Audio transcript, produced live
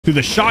Dude,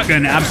 the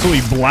shotgun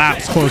absolutely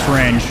blasts close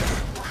range.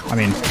 I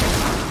mean...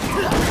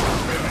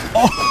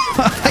 Oh,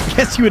 I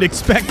guess you would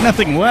expect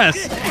nothing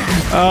less.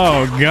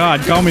 Oh,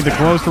 God. Call me the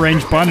close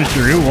range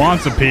Punisher. Who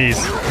wants a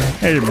piece?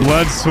 Hey,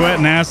 blood, sweat,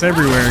 and ass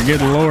everywhere.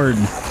 Good Lord.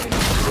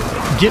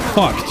 Get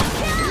fucked.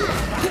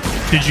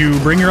 Did you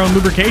bring your own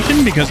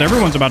lubrication? Because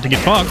everyone's about to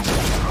get fucked.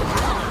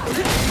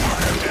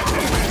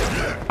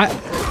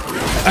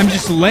 I'm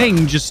just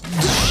laying just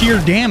sheer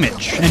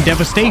damage and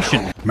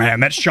devastation.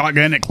 Man, that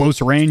shotgun at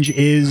close range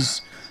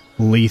is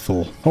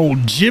lethal.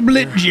 Old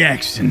Giblet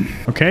Jackson.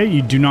 Okay,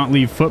 you do not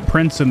leave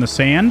footprints in the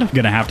sand.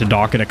 Gonna have to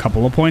dock it a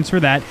couple of points for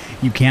that.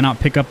 You cannot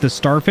pick up this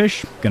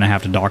starfish. Gonna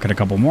have to dock it a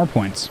couple more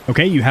points.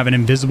 Okay, you have an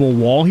invisible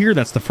wall here.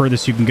 That's the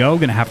furthest you can go.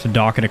 Gonna have to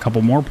dock it a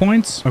couple more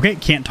points. Okay,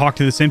 can't talk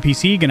to this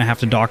NPC. Gonna have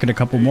to dock it a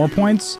couple more points.